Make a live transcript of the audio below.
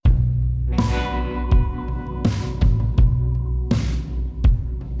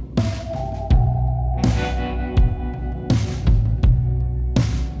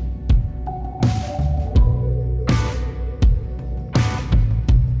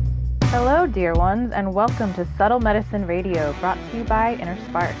Hello, dear ones, and welcome to Subtle Medicine Radio, brought to you by Inner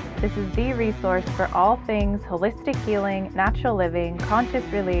Spark. This is the resource for all things holistic healing, natural living, conscious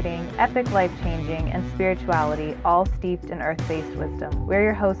relating, epic life-changing, and spirituality, all steeped in earth-based wisdom. We're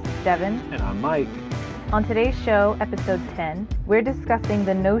your hosts, Devin. And I'm Mike. On today's show, episode 10, we're discussing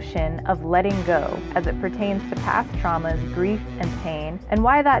the notion of letting go as it pertains to past traumas, grief, and pain, and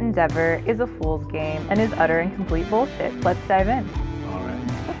why that endeavor is a fool's game and is utter and complete bullshit. Let's dive in. All right.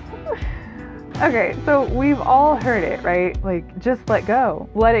 Okay, so we've all heard it, right? Like, just let go.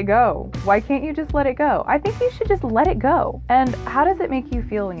 Let it go. Why can't you just let it go? I think you should just let it go. And how does it make you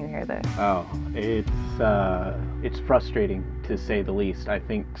feel when you hear this? Oh, it's frustrating to say the least. I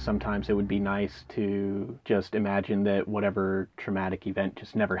think sometimes it would be nice to just imagine that whatever traumatic event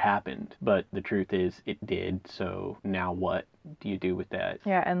just never happened. But the truth is it did. So now what do you do with that?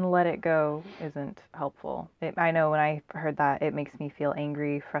 Yeah, and let it go isn't helpful. I know when I heard that, it makes me feel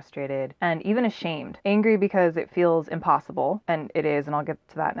angry, frustrated, and even ashamed. Angry because it feels impossible, and it is, and I'll get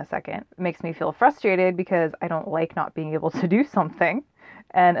to that in a second. It makes me feel frustrated because I don't like not being able to do something.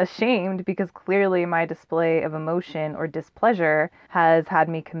 And ashamed because clearly my display of emotion or displeasure has had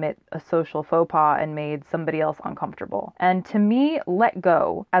me commit a social faux pas and made somebody else uncomfortable. And to me, let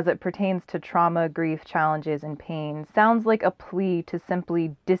go, as it pertains to trauma, grief, challenges, and pain, sounds like a plea to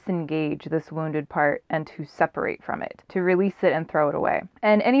simply disengage this wounded part and to separate from it, to release it and throw it away.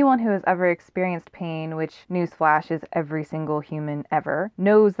 And anyone who has ever experienced pain, which newsflash is every single human ever,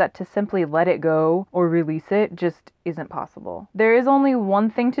 knows that to simply let it go or release it just isn't possible. There is only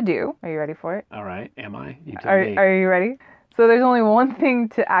one thing to do. Are you ready for it? All right. Am I? You tell me. Are you ready? So there's only one thing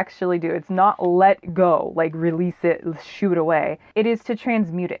to actually do. It's not let go, like release it, shoo it away. It is to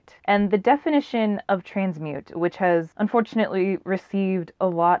transmute it. And the definition of transmute, which has unfortunately received a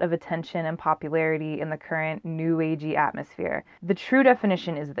lot of attention and popularity in the current new agey atmosphere, the true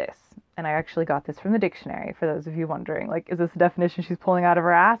definition is this. And I actually got this from the dictionary, for those of you wondering, like, is this a definition she's pulling out of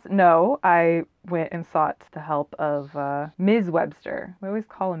her ass? No, I went and sought the help of Ms. Webster. We always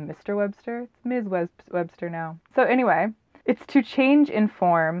call him Mr. Webster. It's Ms. Webster now. So anyway, it's to change in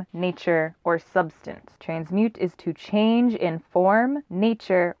form, nature, or substance. Transmute is to change in form,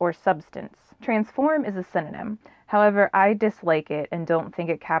 nature, or substance. Transform is a synonym. However, I dislike it and don't think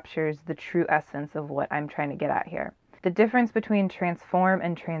it captures the true essence of what I'm trying to get at here. The difference between transform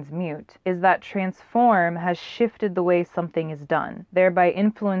and transmute is that transform has shifted the way something is done, thereby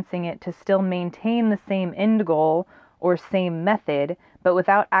influencing it to still maintain the same end goal or same method, but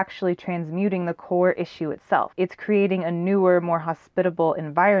without actually transmuting the core issue itself. It's creating a newer, more hospitable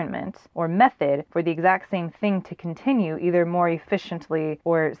environment or method for the exact same thing to continue, either more efficiently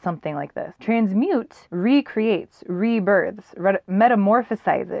or something like this. Transmute recreates, rebirths,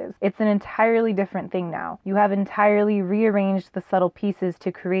 metamorphosizes. It's an entirely different thing now. You have entirely rearranged the subtle pieces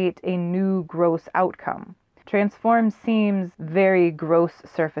to create a new gross outcome. Transform seems very gross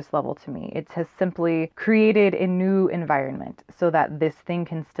surface level to me. It has simply created a new environment so that this thing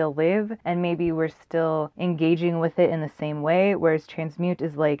can still live and maybe we're still engaging with it in the same way, whereas transmute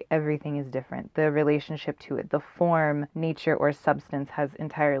is like everything is different. The relationship to it, the form, nature, or substance has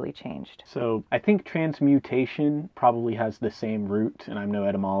entirely changed. So I think transmutation probably has the same root, and I'm no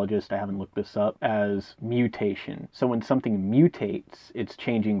etymologist, I haven't looked this up, as mutation. So when something mutates, it's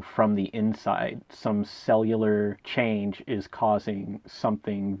changing from the inside. Some cellular change is causing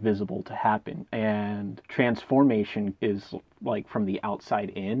something visible to happen, and transformation is like from the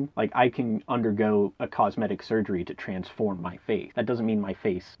outside in. Like, I can undergo a cosmetic surgery to transform my face. That doesn't mean my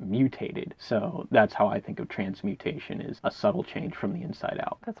face mutated. So that's how I think of transmutation, is a subtle change from the inside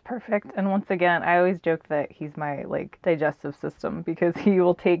out. That's perfect. And once again, I always joke that he's my digestive system, because he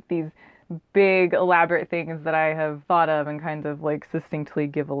will take these big elaborate things that I have thought of and kind of succinctly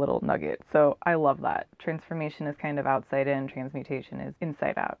give a little nugget. So I love that. Transformation is kind of outside in, transmutation is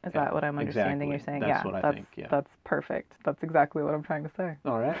inside out. Is that what I'm understanding exactly. You're saying? That's what I think. Yeah. That's perfect. That's exactly what I'm trying to say.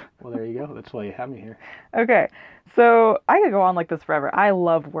 All right. Well, there you go. That's why you have me here. Okay. So I could go on like this forever. I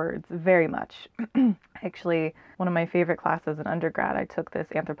love words very much. Actually, one of my favorite classes in undergrad, I took this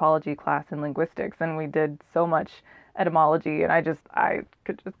anthropology class in linguistics, and we did so much etymology, and I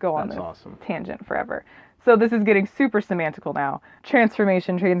could just go on this tangent forever. So this is getting super semantical now.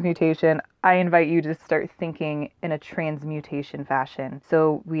 Transformation, transmutation. I invite you to start thinking in a transmutation fashion.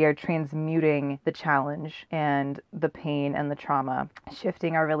 So we are transmuting the challenge and the pain and the trauma,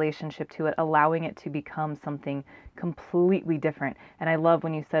 shifting our relationship to it, allowing it to become something completely different. And I love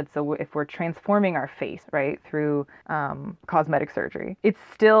when you said, so if we're transforming our face, right, through cosmetic surgery, it's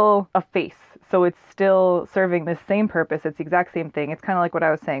still a face. So it's still serving the same purpose. It's the exact same thing. It's kind of like what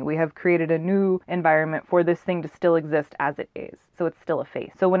I was saying. We have created a new environment for this thing to still exist as it is. So it's still a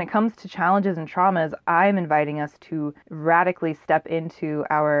phase. So when it comes to challenges and traumas, I'm inviting us to radically step into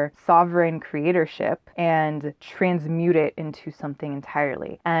our sovereign creatorship and transmute it into something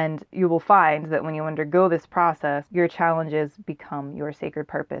entirely. And you will find that when you undergo this process, your challenges become your sacred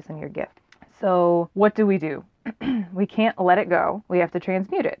purpose and your gift. So what do? We can't let it go. We have to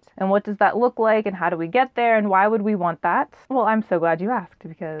transmute it. And what does that look like, and how do we get there, and why would we want that? Well, I'm so glad you asked,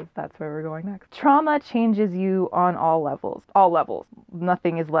 because that's where we're going next. Trauma changes you on all levels. All levels.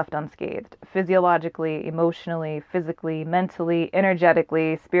 Nothing is left unscathed. Physiologically, emotionally, physically, mentally,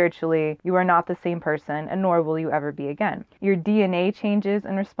 energetically, spiritually. You are not the same person, and nor will you ever be again. Your DNA changes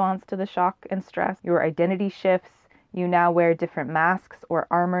in response to the shock and stress. Your identity shifts. You now wear different masks or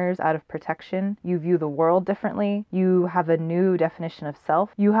armors out of protection. You view the world differently. You have a new definition of self.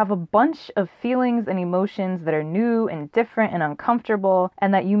 You have a bunch of feelings and emotions that are new and different and uncomfortable,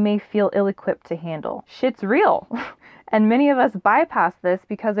 and that you may feel ill-equipped to handle. Shit's real. And many of us bypass this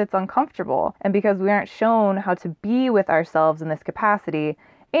because it's uncomfortable and because we aren't shown how to be with ourselves in this capacity.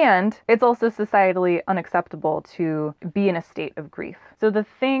 And it's also societally unacceptable to be in a state of grief. So the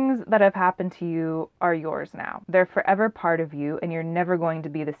things that have happened to you are yours now. They're forever part of you, and you're never going to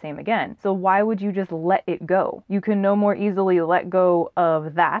be the same again. So why would you just let it go? You can no more easily let go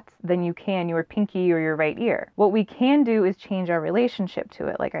of that than you can your pinky or your right ear. What we can do is change our relationship to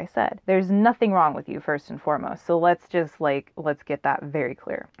it, like I said. There's nothing wrong with you, first and foremost. So let's get that very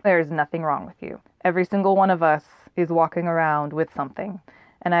clear. There's nothing wrong with you. Every single one of us is walking around with something.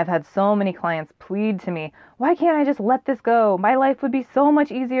 And I've had so many clients plead to me, why can't I just let this go? My life would be so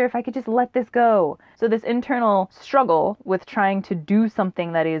much easier if I could just let this go. So this internal struggle with trying to do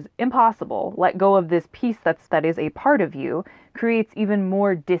something that is impossible, let go of this piece that is a part of you, creates even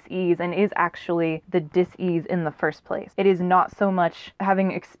more dis-ease, and is actually the dis-ease in the first place. It is not so much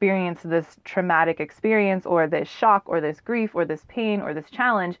having experienced this traumatic experience or this shock or this grief or this pain or this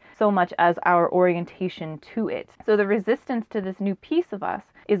challenge so much as our orientation to it. So the resistance to this new piece of us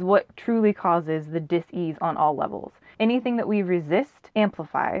is what truly causes the dis-ease on all levels. Anything that we resist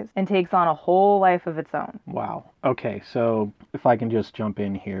amplifies and takes on a whole life of its own. Wow. Okay, so if I can just jump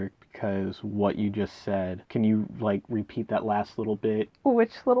in here, because what you just said, can you repeat that last little bit?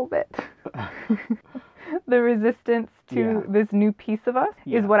 Which little bit? The resistance to this new piece of us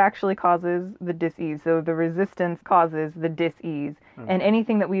is what actually causes the dis-ease. So the resistance causes the dis-ease, and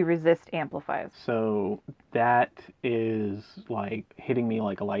anything that we resist amplifies. So that is hitting me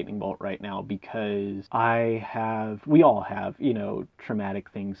like a lightning bolt right now, because we all have, traumatic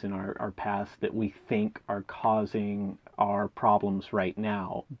things in our past that we think are causing our problems right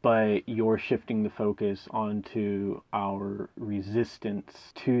now, but you're shifting the focus onto our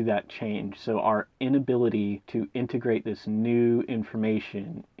resistance to that change. So our inability to integrate this new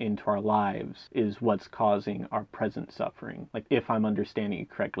information into our lives is what's causing our present suffering. If I'm understanding you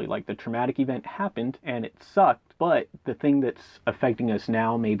correctly, the traumatic event happened and it sucked, but the thing that's affecting us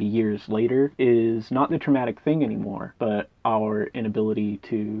now, maybe years later, is not the traumatic thing anymore, but our inability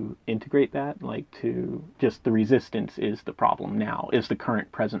to integrate that, to just the resistance is the problem now, is the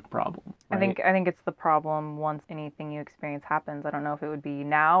current present problem. Right? I think it's the problem once anything you experience happens. I don't know if it would be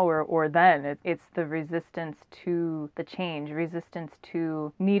now or then. It's the resistance to the change, resistance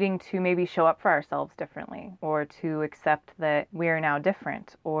to needing to maybe show up for ourselves differently, or to accept that we are now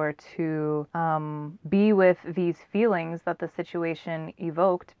different, or to be with these feelings that the situation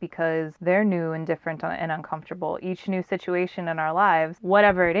evoked because they're new and different and uncomfortable. Each new situation in our lives,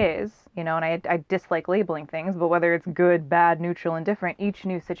 whatever it is, and I dislike labeling things, but whether it's good, bad, neutral, indifferent, each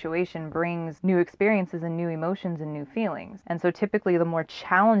new situation brings new experiences and new emotions and new feelings. And so typically the more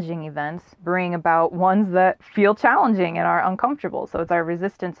challenging events bring about ones that feel challenging and are uncomfortable. So it's our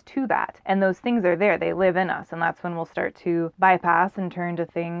resistance to that. And those things are there, they live in us. And that's when we'll start to bypass and turn to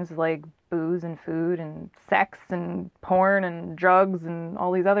things like booze and food and sex and porn and drugs and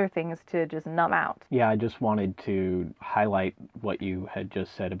all these other things to just numb out. Yeah, I just wanted to highlight what you had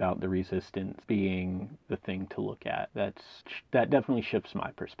just said about the resistance being the thing to look at. That definitely shifts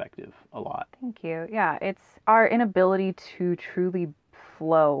my perspective a lot. Thank you. Yeah, it's our inability to truly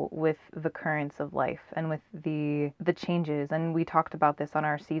flow with the currents of life and with the changes. And we talked about this on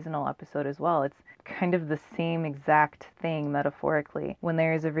our seasonal episode as well. It's kind of the same exact thing metaphorically. When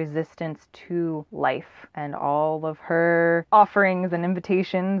there is a resistance to life and all of her offerings and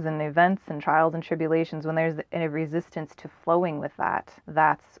invitations and events and trials and tribulations, when there's a resistance to flowing with that,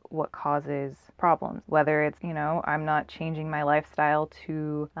 that's what causes problems. Whether it's, I'm not changing my lifestyle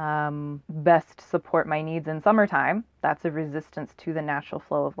to best support my needs in summertime, that's a resistance to the natural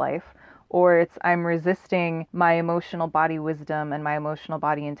flow of life. or it's I'm resisting my emotional body wisdom and my emotional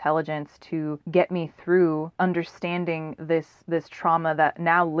body intelligence to get me through understanding this trauma that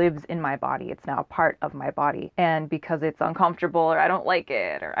now lives in my body. It's now a part of my body. And because it's uncomfortable or I don't like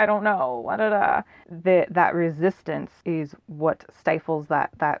it or I don't know, that resistance is what stifles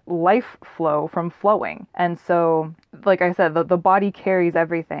that life flow from flowing. And so, like I said, the body carries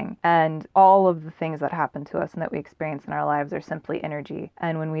everything, and all of the things that happen to us and that we experience in our lives are simply energy.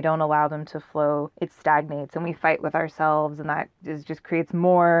 And when we don't allow them to flow, it stagnates and we fight with ourselves, and that just creates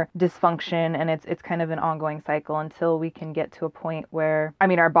more dysfunction, and it's kind of an ongoing cycle until we can get to a point where, I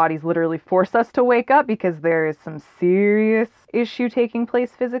mean, our bodies literally force us to wake up because there is some serious issue taking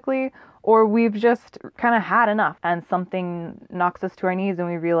place physically, or we've just kind of had enough and something knocks us to our knees and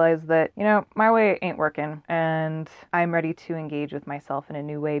we realize that, my way ain't working and I'm ready to engage with myself in a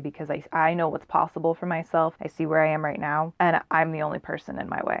new way because I know what's possible for myself. I see where I am right now and I'm the only person in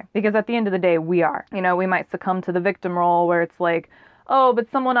my way. Because at the end of the day, we are. We might succumb to the victim role where it's like, oh,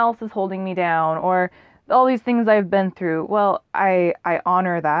 but someone else is holding me down, or all these things I've been through. Well, I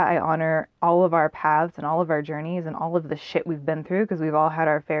honor that. I honor all of our paths and all of our journeys and all of the shit we've been through because we've all had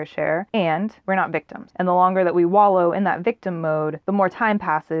our fair share, and we're not victims. And the longer that we wallow in that victim mode, the more time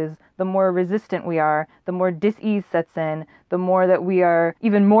passes, the more resistant we are, the more dis-ease sets in, the more that we are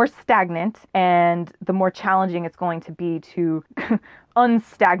even more stagnant, and the more challenging it's going to be to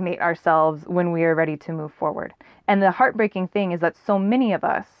unstagnate ourselves when we are ready to move forward. And the heartbreaking thing is that so many of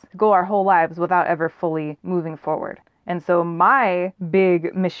us go our whole lives without ever fully moving forward. And so my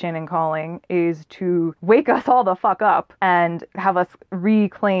big mission and calling is to wake us all the fuck up and have us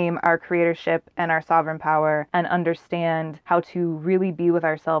reclaim our creatorship and our sovereign power and understand how to really be with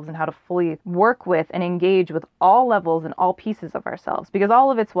ourselves and how to fully work with and engage with all levels and all pieces of ourselves, because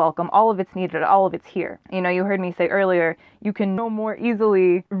all of it's welcome, all of it's needed, all of it's here. You heard me say earlier, you can no more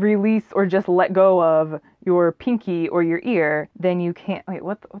easily release or just let go of your pinky or your ear than you can.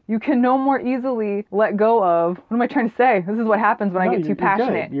 You can no more easily let go of. What am I trying to say? This is what happens when I get too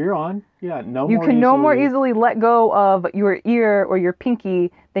passionate. Good. You're on. Yeah, You can no more easily let go of your ear or your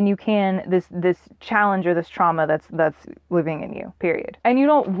pinky than you can this challenge or this trauma that's living in you, period. And you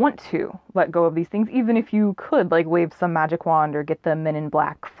don't want to let go of these things, even if you could wave some magic wand or get the Men in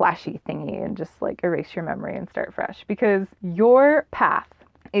Black flashy thingy and just erase your memory and start fresh, because your path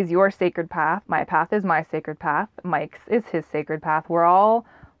is your sacred path. My path is my sacred path. Mike's is his sacred path. We're all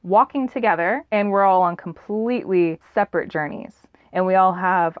walking together and we're all on completely separate journeys. And we all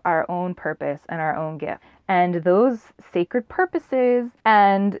have our own purpose and our own gift. And those sacred purposes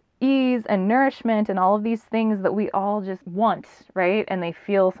and ease and nourishment and all of these things that we all just want, right? And they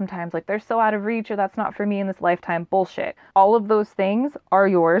feel sometimes like they're so out of reach or that's not for me in this lifetime. Bullshit. All of those things are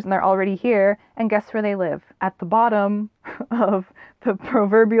yours and they're already here. And guess where they live? At the bottom of the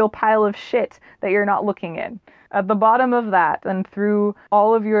proverbial pile of shit that you're not looking in. At the bottom of that and through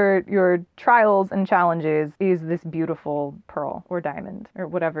all of your trials and challenges is this beautiful pearl or diamond or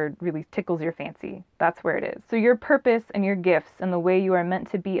whatever really tickles your fancy. That's where it is. So your purpose and your gifts and the way you are meant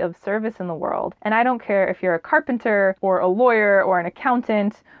to be of service in the world. And I don't care if you're a carpenter or a lawyer or an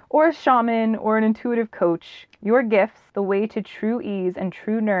accountant or a shaman or an intuitive coach. Your gifts, the way to true ease and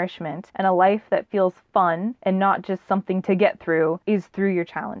true nourishment and a life that feels fun and not just something to get through, is through your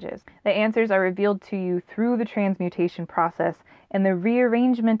challenges. The answers are revealed to you through the transmutation process and the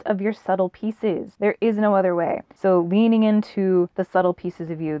rearrangement of your subtle pieces. There is no other way. So leaning into the subtle pieces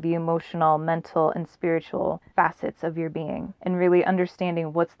of you, the emotional, mental, and spiritual facets of your being, and really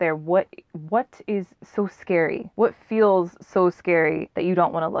understanding what's there, what is so scary, what feels so scary that you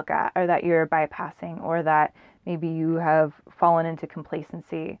don't want to look at, or that you're bypassing, or that maybe you have fallen into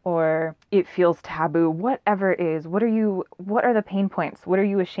complacency or it feels taboo, whatever it is. What are the pain points? What are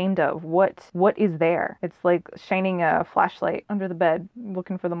you ashamed of? What is there? It's like shining a flashlight under the bed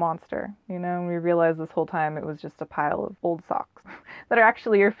looking for the monster, and we realized this whole time it was just a pile of old socks that are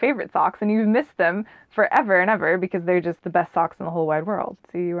actually your favorite socks and you've missed them forever and ever because they're just the best socks in the whole wide world.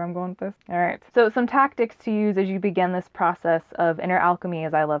 See where I'm going with this? All right. So some tactics to use as you begin this process of inner alchemy,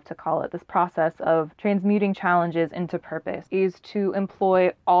 as I love to call it, this process of transmuting challenges into purpose, is to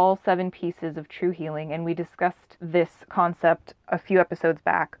employ all 7 pieces of true healing. And we discussed this concept a few episodes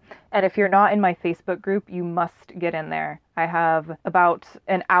back. And if you're not in my Facebook group, you must get in there. I have about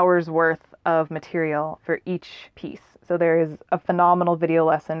an hour's worth of material for each piece. So there is a phenomenal video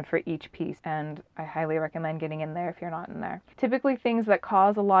lesson for each piece, and I highly recommend getting in there if you're not in there. Typically, things that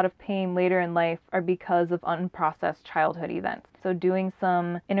cause a lot of pain later in life are because of unprocessed childhood events. So doing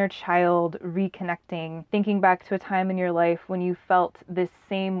some inner child reconnecting, thinking back to a time in your life when you felt this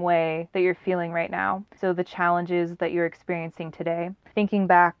same way that you're feeling right now. So the challenges that you're experiencing today, thinking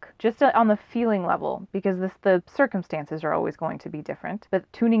back just on the feeling level, because the circumstances are always going to be different,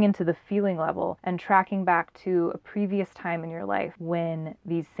 but tuning into the feeling level and tracking back to a previous time in your life when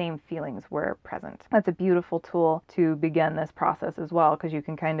these same feelings were present. That's a beautiful tool to begin this process as well, because you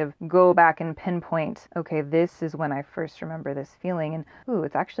can kind of go back and pinpoint, okay, this is when I first remember this feeling, and ooh,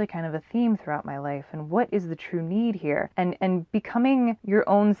 it's actually kind of a theme throughout my life, and what is the true need here? And becoming your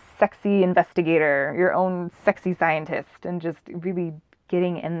own sexy investigator, your own sexy scientist, and just really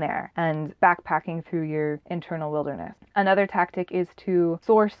getting in there and backpacking through your internal wilderness. Another tactic is to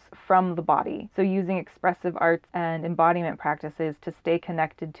source from the body. So using expressive arts and embodiment practices to stay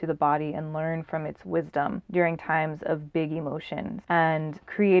connected to the body and learn from its wisdom during times of big emotions, and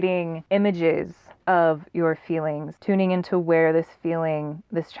creating images of your feelings, tuning into where this feeling,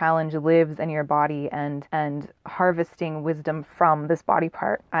 this challenge lives in your body, and harvesting wisdom from this body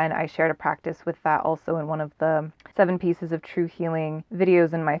part. And I shared a practice with that also in one of the 7 pieces of true healing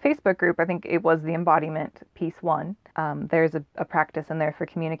videos in my Facebook group. I think it was the embodiment piece 1. There's a practice in there for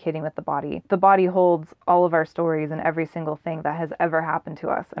communicating with the body. The body holds all of our stories and every single thing that has ever happened to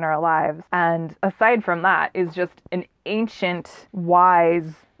us in our lives. And aside from that is just an ancient,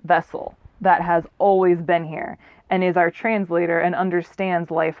 wise vessel that has always been here and is our translator and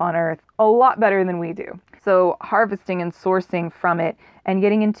understands life on earth a lot better than we do. So harvesting and sourcing from it and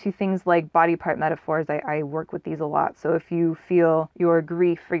getting into things like body part metaphors. I work with these a lot. So if you feel your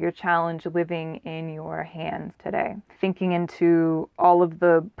grief or your challenge living in your hands today, thinking into all of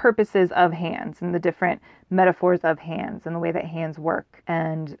the purposes of hands and the different metaphors of hands and the way that hands work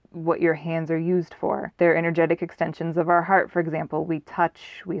and what your hands are used for. They're energetic extensions of our heart, for example. We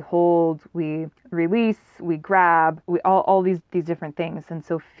touch, we hold, we release, we grab, we all these different things. And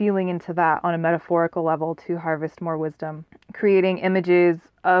so feeling into that on a metaphorical level to harvest more wisdom. Creating images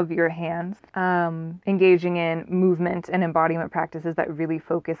of your hands, engaging in movement and embodiment practices that really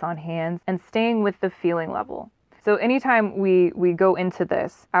focus on hands, and staying with the feeling level. So anytime we go into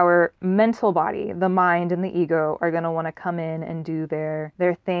this, our mental body, the mind and the ego are going to want to come in and do their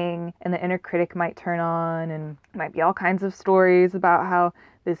thing, and the inner critic might turn on, and might be all kinds of stories about how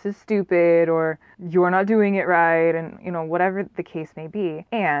this is stupid or you're not doing it right, and whatever the case may be.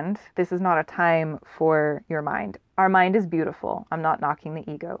 And this is not a time for your mind. Our mind is beautiful. I'm not knocking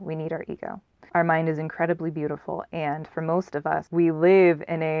the ego. We need our ego. Our mind is incredibly beautiful, and for most of us, we live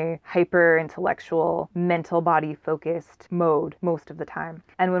in a hyper-intellectual, mental body-focused mode most of the time.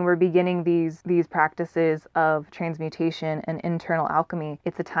 And when we're beginning these practices of transmutation and internal alchemy,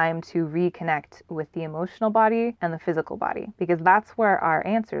 it's a time to reconnect with the emotional body and the physical body, because that's where our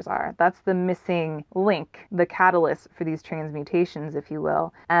answers are. That's the missing link, the catalyst for these transmutations, if you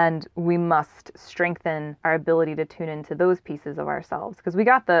will. And we must strengthen our ability to tune into those pieces of ourselves, because we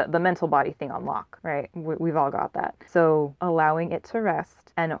got the mental body thing on lock, right? We've all got that. So allowing it to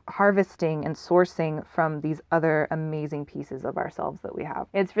rest and harvesting and sourcing from these other amazing pieces of ourselves that we have.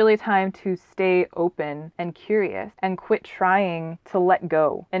 It's really time to stay open and curious and quit trying to let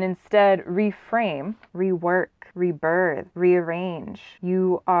go and instead reframe, rework, rebirth, rearrange.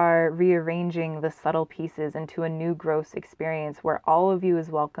 You are rearranging the subtle pieces into a new gross experience where all of you is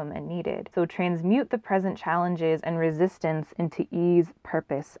welcome and needed. So transmute the present challenges and resistance into ease,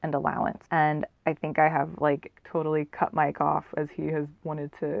 purpose, and allowance. And I think I have totally cut Mike off as he has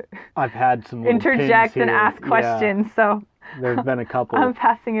wanted to I've had some interject and ask questions. Yeah. So there's been a couple. I'm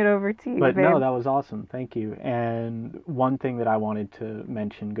passing it over to you, but babe. No, that was awesome. Thank you. And one thing that I wanted to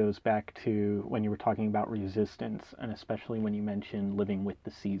mention goes back to when you were talking about resistance, and especially when you mentioned living with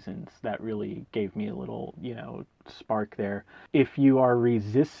the seasons. That really gave me a little, spark there. If you are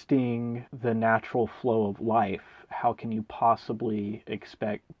resisting the natural flow of life, how can you possibly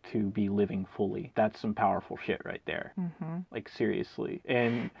expect to be living fully? That's some powerful shit right there. Mm-hmm. Seriously.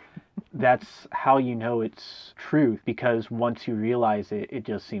 And that's how you know it's truth, because once you realize it, it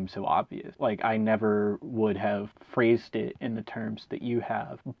just seems so obvious. I never would have phrased it in the terms that you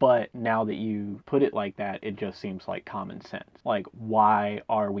have, but now that you put it like that, it just seems like common sense. Why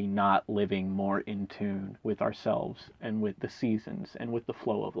are we not living more in tune with ourselves and with the seasons and with the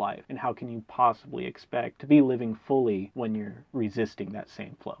flow of life? And how can you possibly expect to be living fully when you're resisting that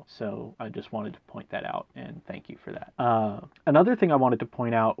same flow? So I just wanted to point that out, and thank you for that. Another thing I wanted to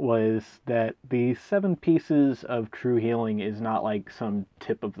point out was this, that the 7 pieces of true healing is not like some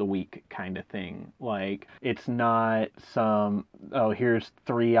tip of the week kind of thing. Like, it's not some, oh, here's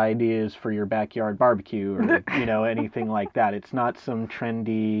 3 ideas for your backyard barbecue, or, anything like that. It's not some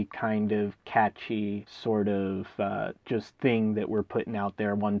trendy, kind of catchy sort of just thing that we're putting out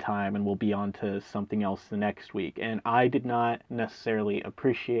there one time and we'll be on to something else the next week. And I did not necessarily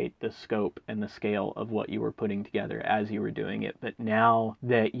appreciate the scope and the scale of what you were putting together as you were doing it. But now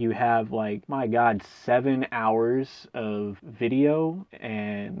that you have, like, my God, 7 hours of video,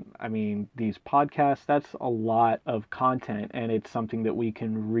 and I mean, these podcasts, that's a lot of content, and it's something that we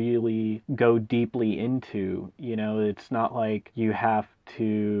can really go deeply into. It's not like you have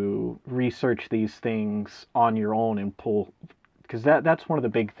to research these things on your own and pull, because that's one of the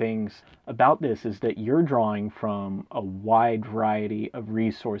big things about this, is that you're drawing from a wide variety of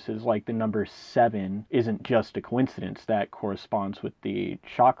resources. Like, the number 7 isn't just a coincidence. That corresponds with the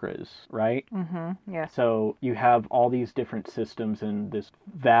chakras, right? Mm-hmm. Yeah. So you have all these different systems in this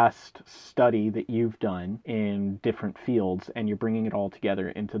vast study that you've done in different fields, and you're bringing it all together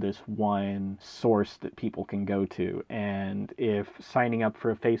into this one source that people can go to. And if signing up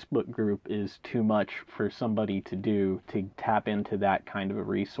for a Facebook group is too much for somebody to do to tap into that kind of a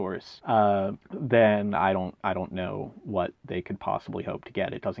resource, then I don't know what they could possibly hope to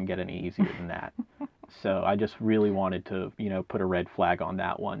get. It doesn't get any easier than that. So I just really wanted to, put a red flag on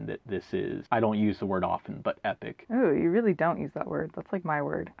that one, that this is, I don't use the word often, but epic. Oh, you really don't use that word. That's like my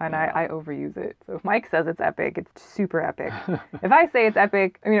word. And yeah. I overuse it. So if Mike says it's epic, it's super epic. If I say it's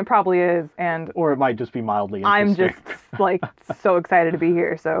epic, I mean, it probably is. Or it might just be mildly interesting. I'm just like so excited to be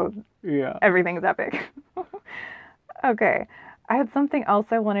here. So yeah, everything's epic. Okay. I had something else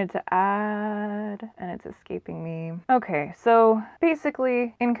I wanted to add, and it's escaping me. Okay, so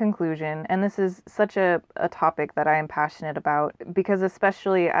basically, in conclusion, and this is such a topic that I am passionate about, because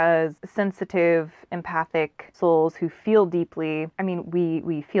especially as sensitive, empathic souls who feel deeply, I mean,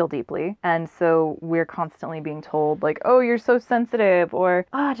 we feel deeply, and so we're constantly being told, like, oh, you're so sensitive, or,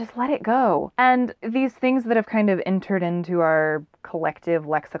 just let it go. And these things that have kind of entered into our collective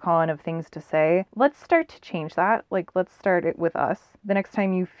lexicon of things to say, let's start to change that. Like, let's start it with us. The next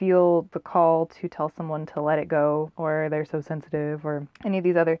time you feel the call to tell someone to let it go, or they're so sensitive, or any of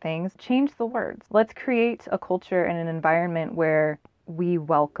these other things, change the words. Let's create a culture and an environment where we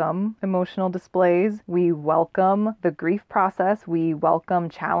welcome emotional displays, we welcome the grief process, we welcome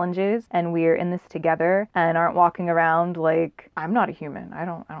challenges, and we're in this together and aren't walking around like, I'm not a human. I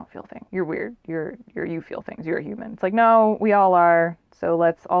don't feel things. You're weird. You feel things. You're a human. It's like, no, we all are. So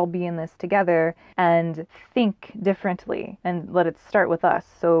let's all be in this together and think differently, and let it start with us.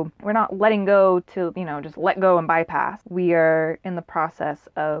 So we're not letting go to, just let go and bypass. We are in the process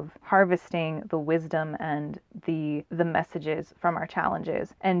of harvesting the wisdom and the messages from our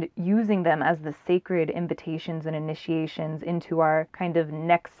challenges and using them as the sacred invitations and initiations into our kind of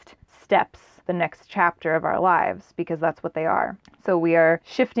next steps, the next chapter of our lives, because that's what they are. So we are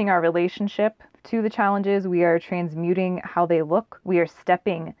shifting our relationship to the challenges. We are transmuting how they look. We are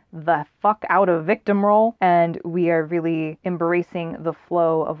stepping the fuck out of victim role, and we are really embracing the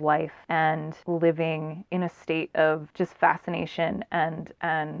flow of life and living in a state of just fascination and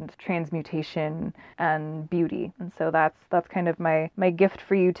transmutation and beauty. And so that's kind of my gift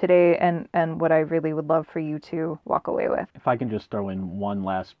for you today, and what I really would love for you to walk away with. If I can just throw in one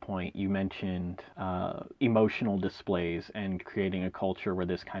last point, you mentioned emotional displays and creating a culture where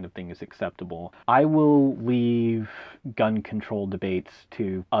this kind of thing is acceptable. I will leave gun control debates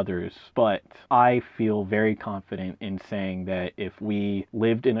to others, but I feel very confident in saying that if we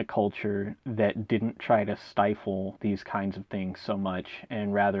lived in a culture that didn't try to stifle these kinds of things so much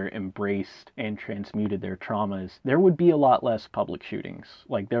and rather embraced and transmuted their traumas, there would be a lot less public shootings.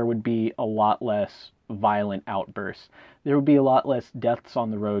 Like, there would be a lot less violent outbursts. There would be a lot less deaths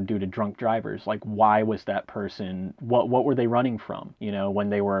on the road due to drunk drivers. Like, why was that person, what were they running from, when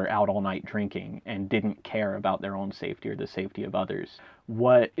they were out all night drinking and didn't care about their own safety or the safety of others?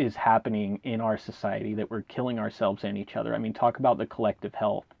 What is happening in our society that we're killing ourselves and each other? I mean, talk about the collective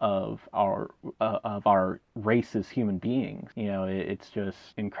health of our race as human beings. It's just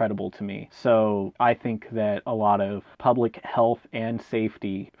incredible to me. So I think that a lot of public health and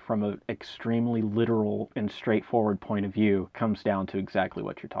safety from an extremely literal and straightforward point of view comes down to exactly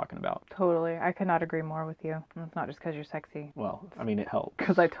what you're talking about. Totally. I could not agree more with you. It's not just because you're sexy. Well, I mean, it helps.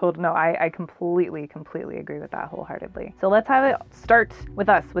 Because I completely agree with that wholeheartedly. So let's have it start with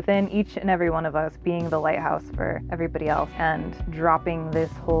us, within each and every one of us, being the lighthouse for everybody else, and dropping this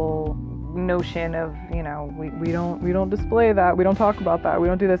whole notion of, we don't display that, we don't talk about that, we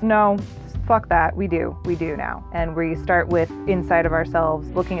don't do this. No, fuck that. We do now. And we start with inside of ourselves,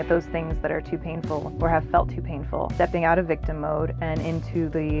 looking at those things that are too painful or have felt too painful, stepping out of victim mode and into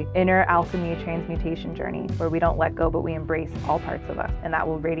the inner alchemy transmutation journey where we don't let go, but we embrace all parts of us, and that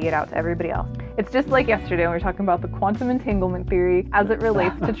will radiate out to everybody else. It's just like yesterday when we were talking about the quantum entanglement theory as it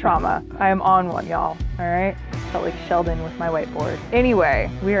relates to trauma. I am on one, y'all. All right? Felt like Sheldon with my whiteboard. Anyway,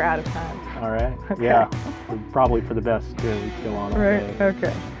 we are out of time. All right. Okay. Yeah. Probably for the best to go on all Right. day.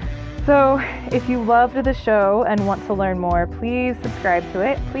 Okay. So, if you loved the show and want to learn more, please subscribe to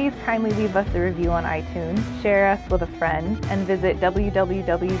it. Please kindly leave us a review on iTunes, share us with a friend, and visit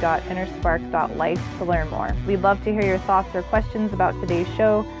www.innerspark.life to learn more. We'd love to hear your thoughts or questions about today's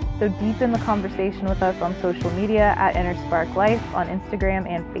show, so deepen the conversation with us on social media at InnerSpark Life on Instagram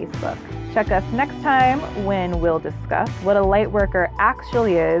and Facebook. Check us next time when we'll discuss what a light worker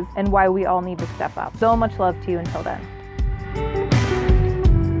actually is and why we all need to step up. So much love to you until then.